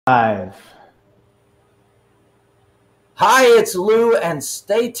Five. Hi, it's Lou, and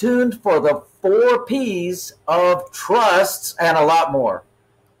stay tuned for the 4 P's of trusts and a lot more.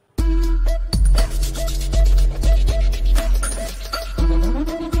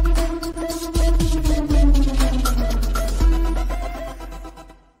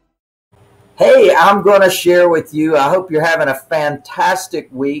 Hey, I'm going to share with you. I hope you're having a fantastic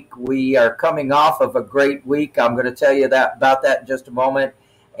week. We are coming off of a great week. I'm going to tell you about that in just a moment.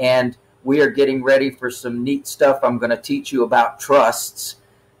 And we are getting ready for some neat stuff. I'm going to teach you about trusts.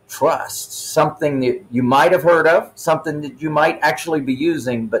 Trusts, something that you might have heard of, something that you might actually be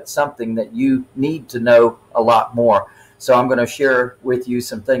using, but something that you need to know a lot more. So I'm going to share with you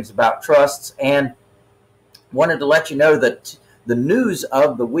some things about trusts, and wanted to let you know that the news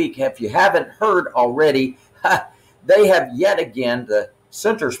of the week, if you haven't heard already, they have yet again, the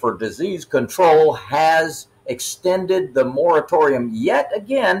Centers for Disease Control has extended the moratorium yet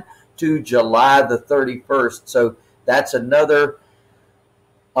again to July the 31st. So that's another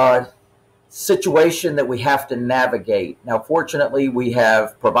situation that we have to navigate. Now, fortunately, we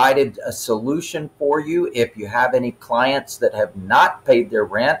have provided a solution for you. If you have any clients that have not paid their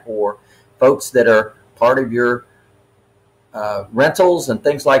rent, or folks that are part of your rentals and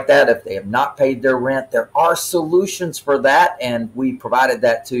things like that, if they have not paid their rent, there are solutions for that, and we provided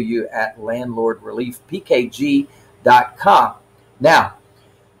that to you at landlordreliefpkg.com. Now,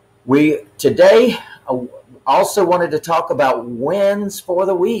 we today also wanted to talk about wins for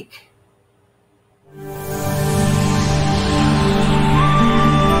the week.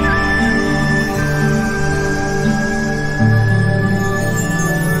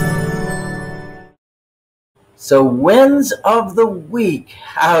 So, wins of the week.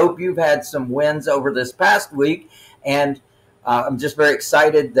 I hope you've had some wins over this past week. And I'm just very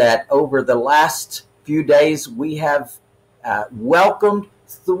excited that over the last few days, we have welcomed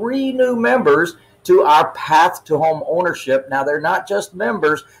 3 new members to our path to home ownership. Now, they're not just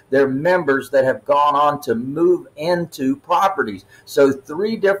members, they're members that have gone on to move into properties. So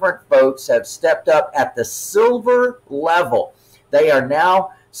 3 different folks have stepped up at the silver level. They are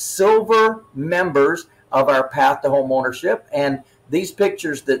now silver members of our path to home ownership. And these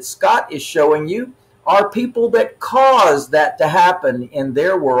pictures that Scott is showing you are people that caused that to happen in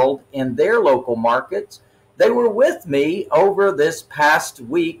their world, in their local markets. They were with me over this past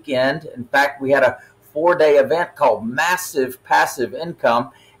weekend. In fact, we had a 4-day event called Massive Passive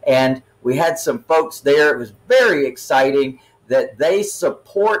Income, and we had some folks there. It was very exciting that they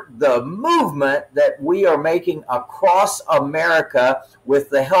support the movement that we are making across America with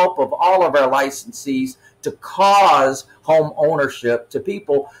the help of all of our licensees to cause home ownership to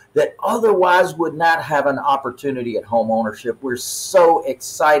people that otherwise would not have an opportunity at home ownership. We're so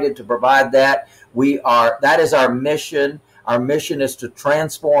excited to provide that. That is our mission. Our mission is to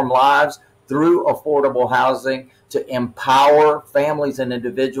transform lives through affordable housing, to empower families and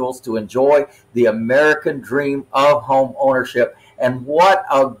individuals to enjoy the American dream of home ownership. And what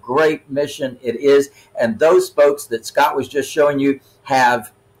a great mission it is. And those folks that Scott was just showing you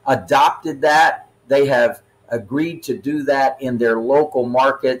have adopted that. They have agreed to do that in their local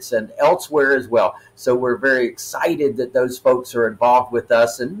markets and elsewhere as well. So we're very excited that those folks are involved with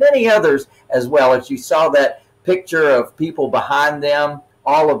us, and many others as well. As you saw that picture of people behind them,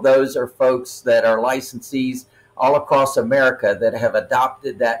 all of those are folks that are licensees all across America that have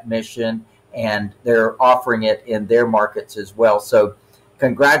adopted that mission, and they're offering it in their markets as well. So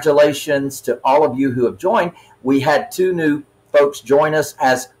congratulations to all of you who have joined. We had 2 new folks join us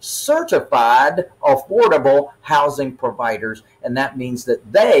as certified affordable housing providers, and that means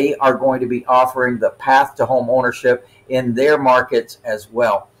that they are going to be offering the path to home ownership in their markets as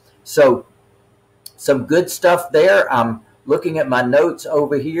well. So some good stuff there. I'm looking at my notes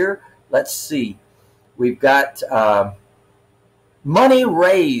over here. Let's see. We've got money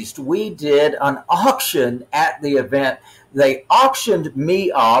raised. We did an auction at the event. They auctioned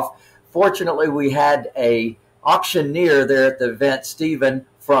me off. Fortunately, we had a auctioneer there at the event, Stephen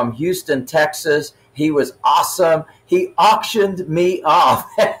from Houston, Texas. He was awesome. He auctioned me off.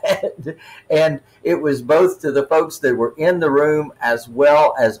 And it was both to the folks that were in the room as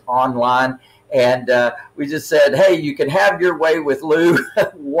well as online. And we just said, hey, you can have your way with Lou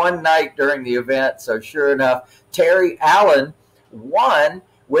one night during the event. So sure enough, Terry Allen won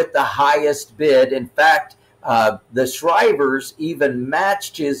with the highest bid. In fact, the Shrivers even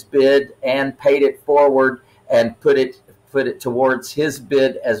matched his bid and paid it forward and put it towards his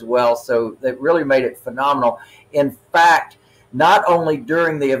bid as well. So that really made it phenomenal. In fact, not only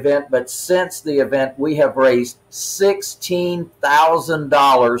during the event, but since the event, we have raised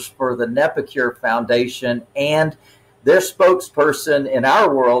 $16,000 for the Nepicure Foundation and their spokesperson in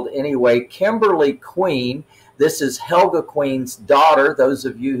our world anyway, Kimberly Queen. This is Helga Queen's daughter. Those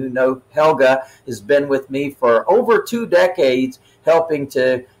of you who know Helga has been with me for over 2 decades, helping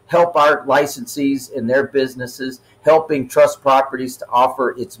to help our licensees in their businesses, helping Trust Properties to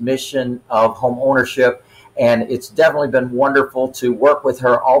offer its mission of home ownership. And it's definitely been wonderful to work with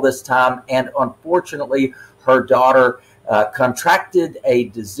her all this time. And unfortunately, her daughter contracted a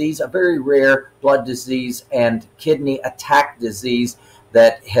disease, a very rare blood disease and kidney attack disease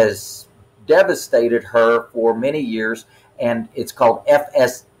that has devastated her for many years. And it's called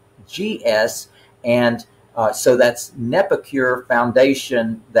FSGS. And so that's Nepacure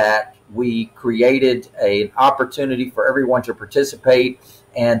Foundation, that we created an opportunity for everyone to participate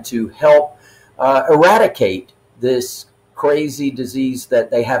and to help eradicate this crazy disease that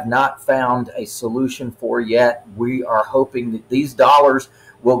they have not found a solution for yet. We are hoping that these dollars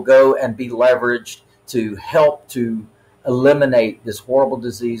will go and be leveraged to help to eliminate this horrible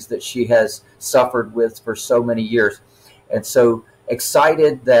disease that she has suffered with for so many years. And so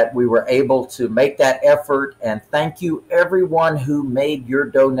excited that we were able to make that effort. And thank you everyone who made your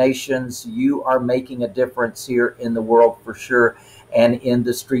donations. You are making a difference here in the world for sure, and in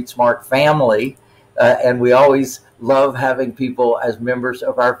the Street Smart family. And we always love having people as members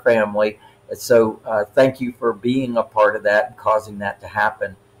of our family. So thank you for being a part of that and causing that to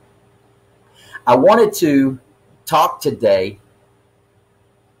happen. I wanted to talk today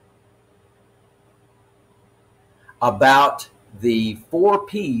about the 4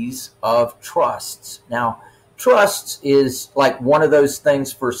 P's of trusts. Now, trusts is like one of those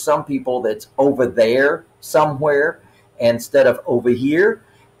things for some people that's over there somewhere instead of over here.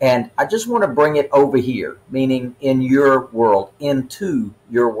 And I just want to bring it over here, meaning in your world, into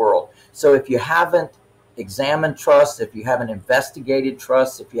your world. So if you haven't examined trust, if you haven't investigated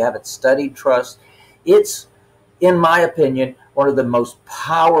trust, if you haven't studied trust, it's, in my opinion, one of the most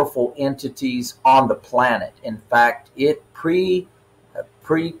powerful entities on the planet. In fact, it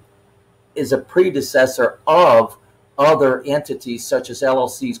is a predecessor of other entities such as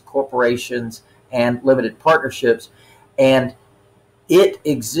LLCs, corporations, and limited partnerships. And it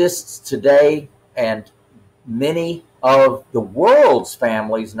exists today, and many of the world's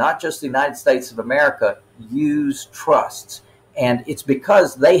families, not just the United States of America, use trusts. And it's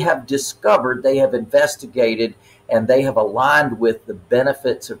because they have discovered, they have investigated, and they have aligned with the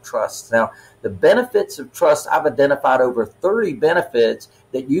benefits of trusts. Now, the benefits of trust, I've identified over 30 benefits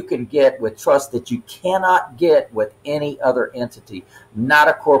that you can get with trust that you cannot get with any other entity. Not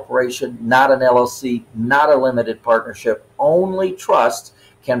a corporation, not an LLC, not a limited partnership. Only trusts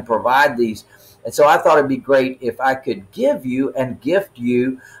can provide these. And so I thought it'd be great if I could give you and gift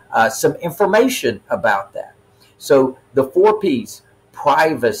you some information about that. So the 4 P's,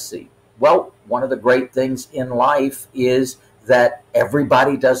 privacy. Well, one of the great things in life is that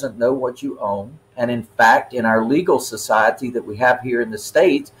everybody doesn't know what you own. And in fact, in our legal society that we have here in the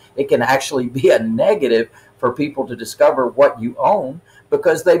States, it can actually be a negative for people to discover what you own,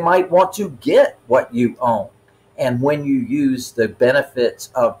 because they might want to get what you own. And when you use the benefits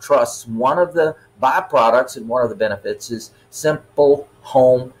of trusts, one of the byproducts and one of the benefits is simple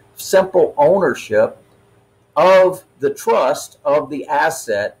ownership of the trust, of the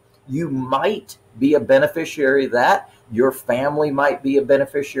asset. You might be a beneficiary of that. Your family might be a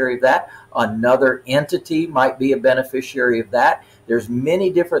beneficiary of that. Another entity might be a beneficiary of that. There's many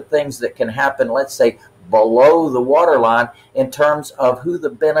different things that can happen, let's say, below the waterline in terms of who the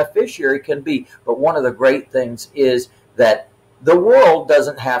beneficiary can be. But one of the great things is that the world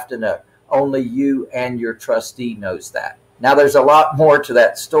doesn't have to know. Only you and your trustee knows that. Now, there's a lot more to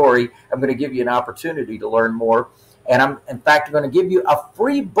that story. I'm going to give you an opportunity to learn more. And I'm going to give you a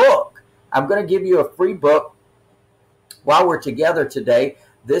free book. I'm going to give you a free book while we're together today.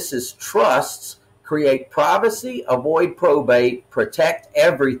 This is Trusts: Create Privacy, Avoid Probate, Protect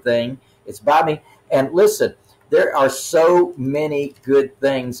Everything. It's by me. And listen, there are so many good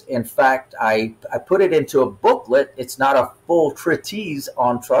things. In fact, I put it into a booklet. It's not a full treatise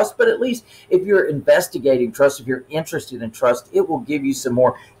on trust, but at least if you're investigating trust, if you're interested in trust, it will give you some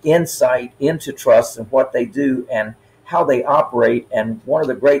more insight into trust and what they do and how they operate. And one of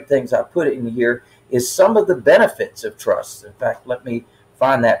the great things I put in here is some of the benefits of trust. In fact, let me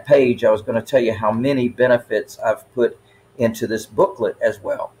find that page. I was going to tell you how many benefits I've put into this booklet as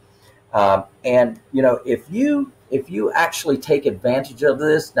well. And you know, if you actually take advantage of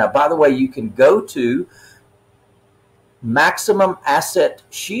this, now, by the way, you can go to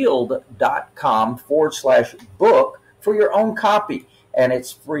MaximumAssetShield.com/book for your own copy, and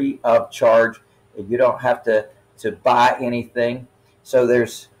it's free of charge. You don't have to buy anything. So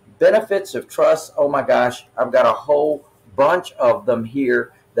there's benefits of trust. Oh my gosh, I've got a whole bunch of them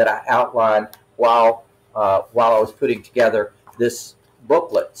here that I outlined while I was putting together this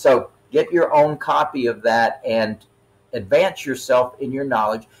booklet. So get your own copy of that and advance yourself in your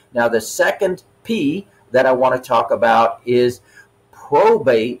knowledge. Now, the second P that I want to talk about is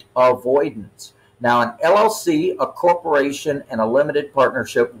probate avoidance. Now, an LLC, a corporation, and a limited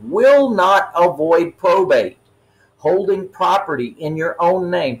partnership will not avoid probate. Holding property in your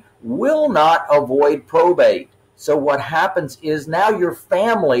own name will not avoid probate. So what happens is now your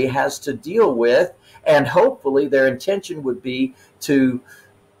family has to deal with, and hopefully their intention would be to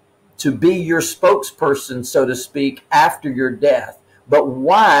be your spokesperson, so to speak, after your death. But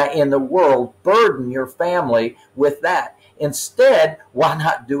why in the world burden your family with that? Instead, why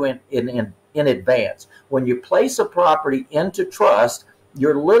not do it in advance? When you place a property into trust,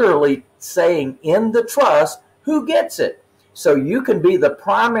 you're literally saying in the trust who gets it. So you can be the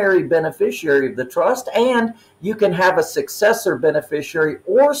primary beneficiary of the trust, and you can have a successor beneficiary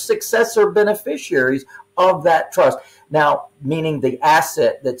or successor beneficiaries of that trust. Now, meaning the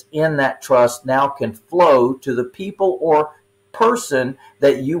asset that's in that trust now can flow to the people or person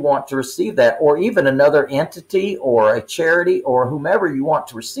that you want to receive that, or even another entity or a charity or whomever you want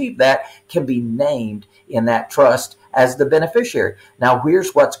to receive that can be named in that trust as the beneficiary. Now,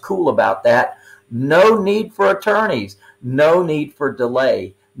 here's what's cool about that. No need for attorneys, no need for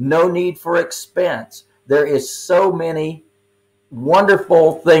delay, no need for expense. There is so many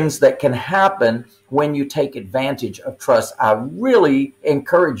wonderful things that can happen when you take advantage of trust. I really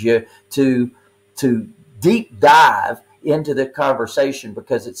encourage you to deep dive into the conversation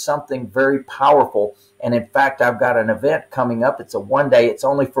because it's something very powerful. And in fact, I've got an event coming up. It's a one day, it's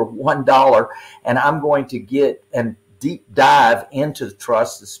only for $1. And I'm going to get and deep dive into the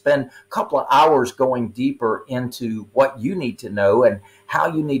trust, to spend a couple of hours going deeper into what you need to know and how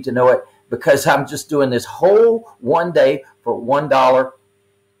you need to know it, because I'm just doing this whole one day for $1.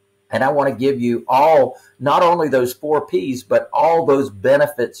 And I want to give you all, not only those 4 P's, but all those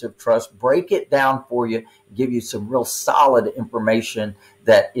benefits of trust, break it down for you, give you some real solid information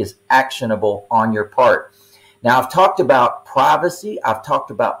that is actionable on your part. Now, I've talked about privacy. I've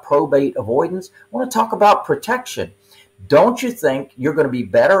talked about probate avoidance. I want to talk about protection. Don't you think you're going to be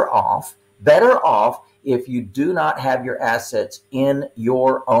better off if you do not have your assets in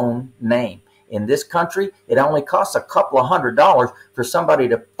your own name? In this country, it only costs a couple of $100s for somebody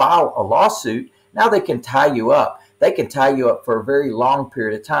to file a lawsuit. Now they can tie you up. They can tie you up for a very long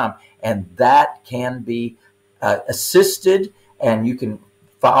period of time, and that can be assisted, and you can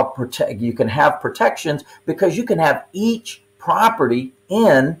you can have protections because you can have each property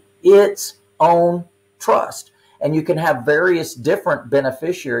in its own trust, and you can have various different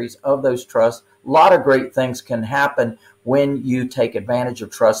beneficiaries of those trusts. A lot of great things can happen when you take advantage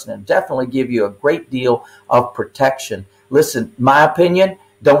of trust, and definitely give you a great deal of protection. Listen, my opinion,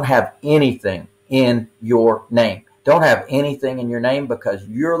 don't have anything in your name. Don't have anything in your name, because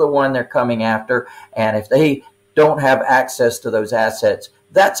you're the one they're coming after. And if they don't have access to those assets,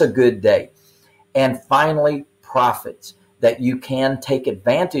 that's a good day. And finally, profits, that you can take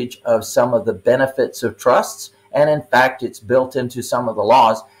advantage of some of the benefits of trusts. And in fact, it's built into some of the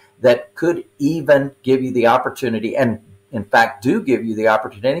laws that could even give you the opportunity, and in fact do give you the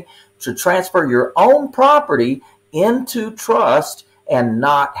opportunity, to transfer your own property into trust and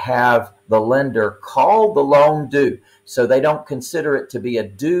not have the lender call the loan due. So they don't consider it to be a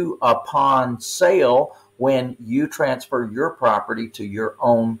due upon sale when you transfer your property to your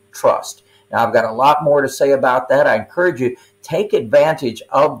own trust. Now, I've got a lot more to say about that. I encourage you, take advantage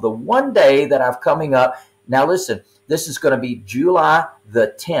of the one day that I've coming up. Now, listen, this is going to be July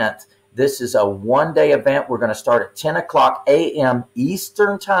the 10th. This is a one-day event. We're going to start at 10 o'clock a.m.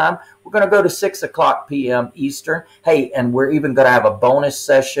 Eastern time. We're going to go to 6 o'clock p.m. Eastern. Hey, and we're even going to have a bonus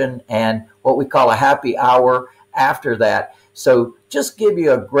session and what we call a happy hour after that. So just give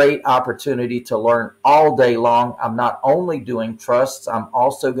you a great opportunity to learn all day long. I'm not only doing trusts, I'm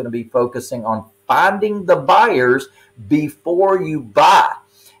also going to be focusing on finding the buyers before you buy.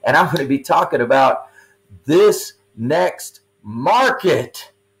 And I'm going to be talking about this next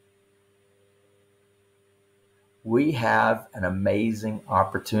market. We have an amazing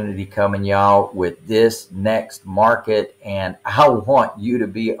opportunity coming, y'all, with this next market, and I want you to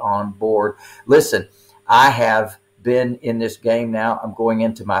be on board. Listen, I have been in this game now. I'm going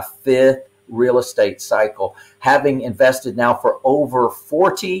into my 5th real estate cycle. Having invested now for over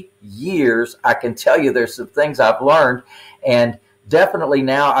 40 years, I can tell you there's some things I've learned, and definitely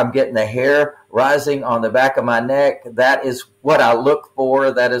now I'm getting the hair rising on the back of my neck. That is what I look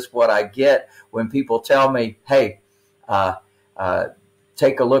to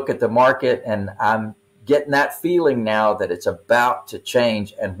take a look at the market, and I'm getting that feeling now that it's about to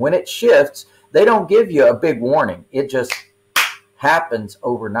change. And when it shifts, they don't give you a big warning. It just happens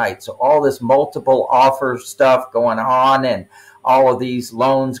overnight. So all this multiple offer stuff going on and all of these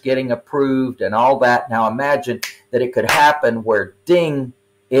loans getting approved and all that. Now imagine that it could happen where ding,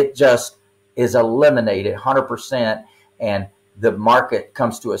 it just is eliminated 100% and the market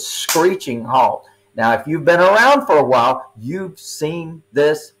comes to a screeching halt. Now, if you've been around for a while, you've seen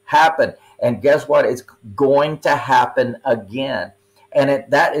this happen. And guess what? It's going to happen again. And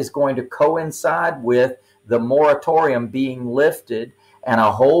that is going to coincide with the moratorium being lifted and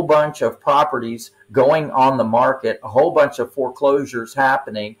a whole bunch of properties going on the market, a whole bunch of foreclosures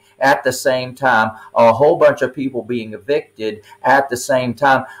happening at the same time, a whole bunch of people being evicted at the same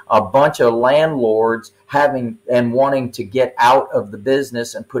time, a bunch of landlords having and wanting to get out of the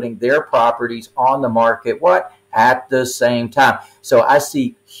business and putting their properties on the market, at the same time. So I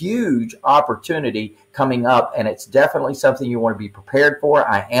see huge opportunity coming up, and it's definitely something you want to be prepared for.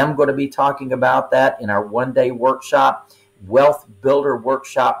 I am going to be talking about that in our one-day workshop,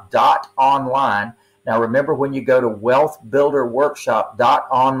 wealthbuilderworkshop.online. Now remember, when you go to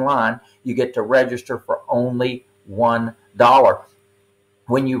wealthbuilderworkshop.online, you get to register for only $1.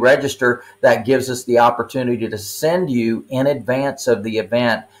 When you register, that gives us the opportunity to send you in advance of the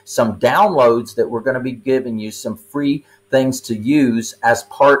event some downloads that we're going to be giving you, some free things to use as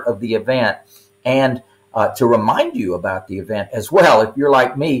part of the event, and to remind you about the event as well. If you're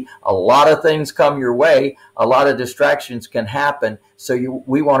like me, a lot of things come your way, a lot of distractions can happen, so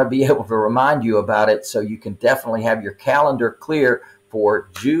we want to be able to remind you about it so you can definitely have your calendar clear for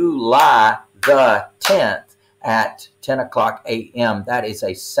July the 10th. At 10 o'clock a.m. That is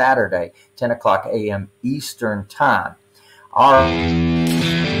a Saturday, 10 o'clock a.m. Eastern Time. All right.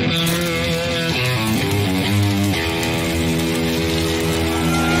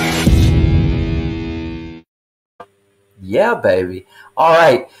 Yeah, baby. All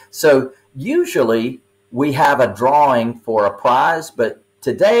right. So usually we have a drawing for a prize, but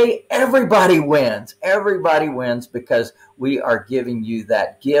today everybody wins. Everybody wins because we are giving you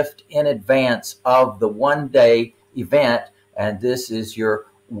that gift in advance of the one-day event, and this is your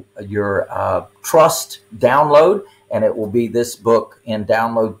trust download, and it will be this book in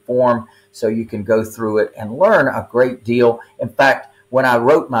download form, so you can go through it and learn a great deal. In fact, when I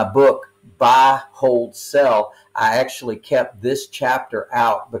wrote my book, Buy, Hold, Sell, I actually kept this chapter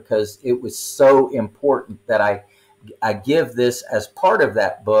out because it was so important that I give this as part of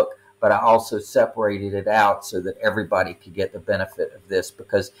that book, but I also separated it out so that everybody could get the benefit of this,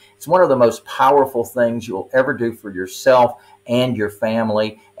 because it's one of the most powerful things you'll ever do for yourself and your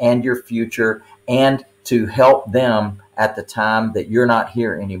family and your future, and to help them at the time that you're not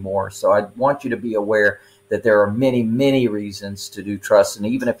here anymore. So I want you to be aware that there are many, many reasons to do trusts. And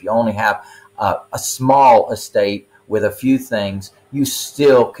even if you only have a small estate with a few things, you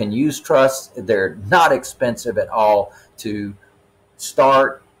still can use trusts. They're not expensive at all to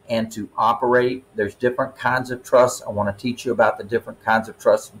start and to operate. There's different kinds of trusts. I want to teach you about the different kinds of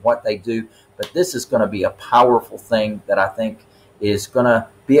trusts and what they do. But this is going to be a powerful thing that I think is going to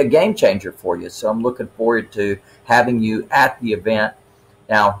be a game changer for you. So I'm looking forward to having you at the event.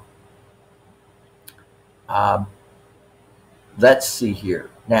 Now, let's see here.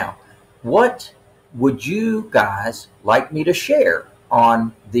 Now, what would you guys like me to share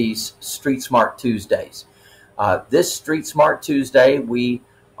on these Street Smart Tuesdays? This Street Smart Tuesday, we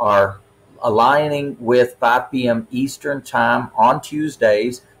are aligning with 5 p.m. Eastern Time on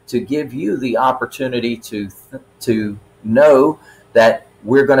Tuesdays to give you the opportunity to know that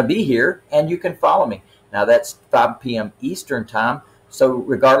we're going to be here and you can follow me. Now that's 5 p.m. Eastern Time. So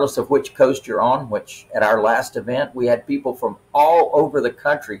regardless of which coast you're on, which at our last event, we had people from all over the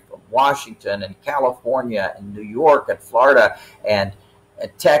country, from Washington and California and New York and Florida and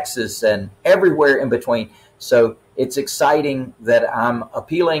Texas and everywhere in between. So it's exciting that I'm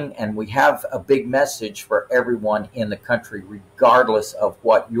appealing, and we have a big message for everyone in the country, regardless of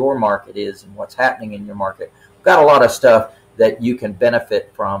what your market is and what's happening in your market. We've got a lot of stuff that you can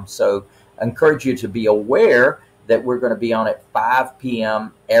benefit from. So I encourage you to be aware that we're going to be on at 5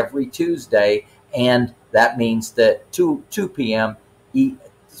 p.m. every Tuesday, and that means that 2 p.m.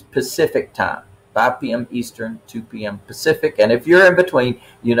 Pacific time, 5 p.m. Eastern, 2 p.m. Pacific. And if you're in between,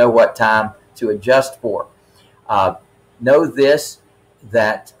 you know what time to adjust for. Know this,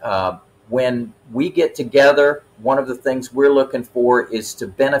 that when we get together, one of the things we're looking for is to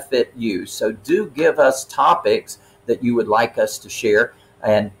benefit you. So do give us topics that you would like us to share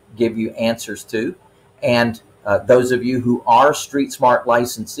and give you answers to. And those of you who are Street Smart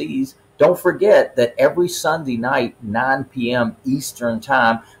licensees, don't forget that every Sunday night, 9 p.m. Eastern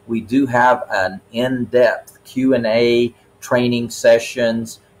Time, we do have an in-depth Q&A, training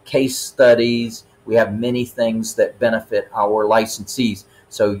sessions, case studies. We have many things that benefit our licensees.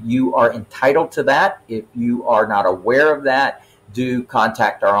 So you are entitled to that. If you are not aware of that, do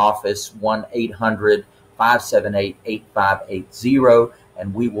contact our office, 1-800-578-8580,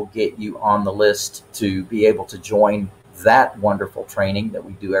 and we will get you on the list to be able to join that wonderful training that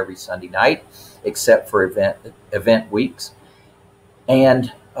we do every Sunday night, except for event weeks.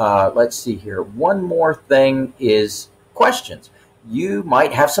 And let's see here. One more thing is questions. You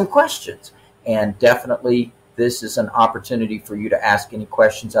might have some questions, and definitely this is an opportunity for you to ask any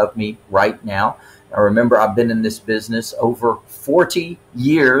questions of me right now. Now, remember, I've been in this business over 40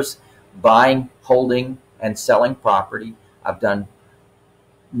 years, buying, holding, and selling property. I've done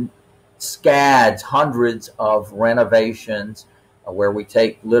scads, hundreds of renovations where we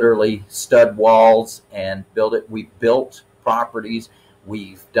take literally stud walls and build it. We've built properties.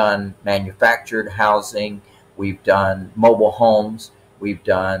 We've done manufactured housing. We've done mobile homes. We've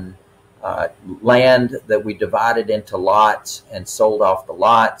done land that we divided into lots and sold off the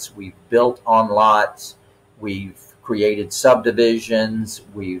lots. We've built on lots. We've created subdivisions.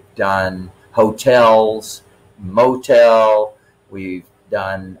 We've done hotels, motel. We've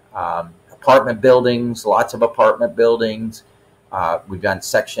done apartment buildings, lots of apartment buildings. We've done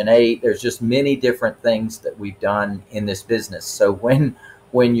Section 8. There's just many different things that we've done in this business. So when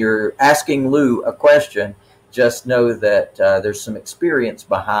you're asking Lou a question, just know that there's some experience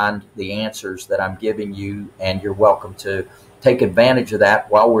behind the answers that I'm giving you, and you're welcome to take advantage of that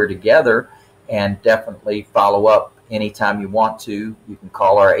while we're together, and definitely follow up anytime you want to. You can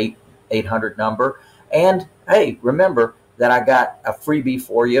call our 800 number. And hey, remember that I got a freebie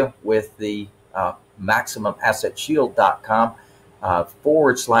for you with the MaximumAssetShield.com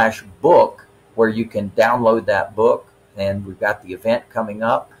 /book, where you can download that book. And we've got the event coming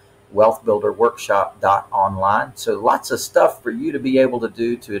up, wealthbuilderworkshop.online. So lots of stuff for you to be able to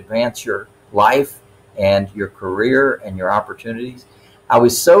do to advance your life and your career and your opportunities. I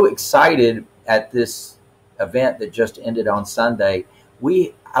was so excited at this event that just ended on Sunday.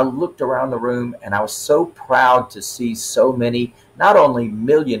 I looked around the room and I was so proud to see so many, not only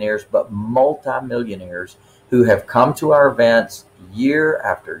millionaires, but multimillionaires who have come to our events year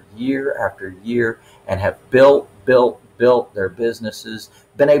after year after year and have built their businesses,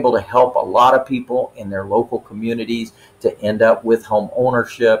 been able to help a lot of people in their local communities to end up with home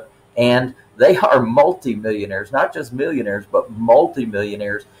ownership. And they are multimillionaires, not just millionaires, but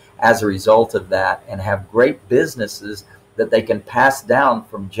multimillionaires as a result of that, and have great businesses that they can pass down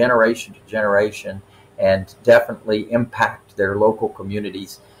from generation to generation and definitely impact their local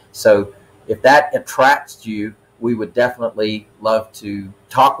communities. So if that attracts you, we would definitely love to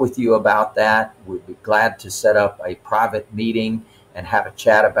talk with you about that. We'd be glad to set up a private meeting and have a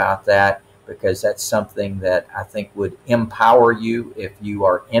chat about that, because that's something that I think would empower you if you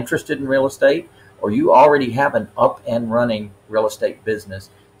are interested in real estate, or you already have an up and running real estate business.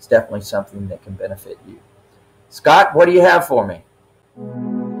 It's definitely something that can benefit you. Scott, what do you have for me?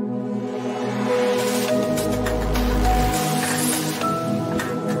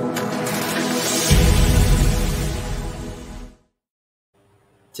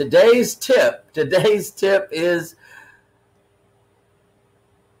 Today's tip is,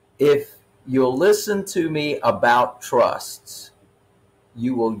 if you'll listen to me about trusts,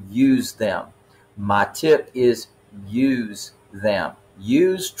 you will use them. My tip is use them.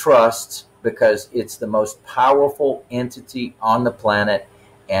 Use trusts, because it's the most powerful entity on the planet.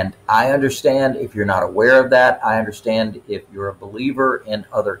 And I understand if you're not aware of that. I understand if you're a believer in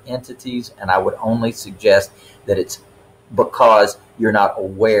other entities, and I would only suggest that it's because you're not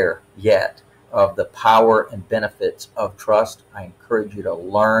aware yet of the power and benefits of trust. I encourage you to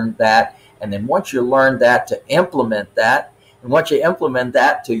learn that. And then once you learn that, to implement that. And once you implement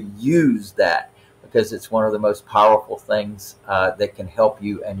that, to use that, because it's one of the most powerful things that can help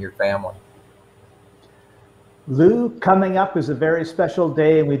you and your family. Lou, coming up is a very special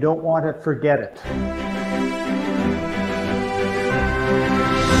day, and we don't want to forget it.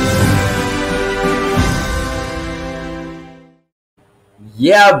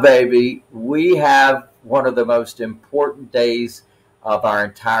 Yeah, baby. We have one of the most important days of our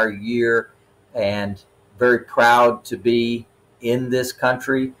entire year, and very proud to be in this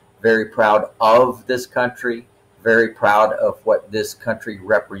country, very proud of this country, very proud of what this country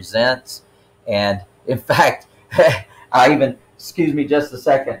represents. And in fact, excuse me just a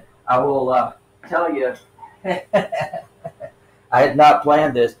second, I will tell you, I had not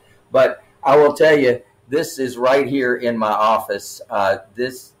planned this, but I will tell you this is right here in my office.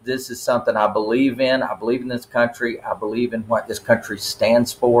 This is something I believe in. I believe in this country. I believe in what this country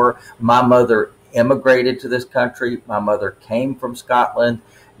stands for. My mother immigrated to this country. My mother came from Scotland.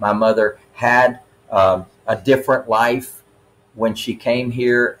 My mother had a different life when she came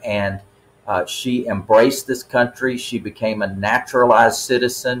here, and she embraced this country. She became a naturalized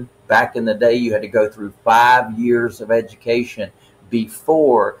citizen. Back in the day, you had to go through 5 years of education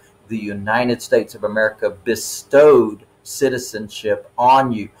before the United States of America bestowed citizenship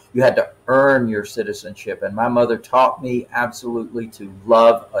on you. You had to earn your citizenship. And my mother taught me absolutely to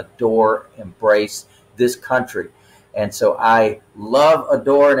love, adore, embrace this country. And so I love,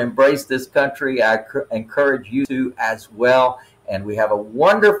 adore, and embrace this country. I encourage you to as well. And we have a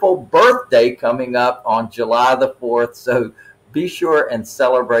wonderful birthday coming up on July the 4th. So be sure and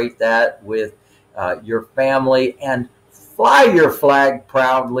celebrate that with your family, and fly your flag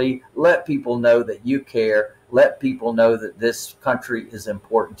proudly. Let people know that you care. Let people know that this country is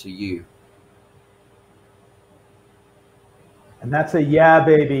important to you. And that's a yeah,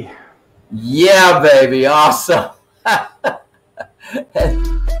 baby. Yeah, baby. Awesome.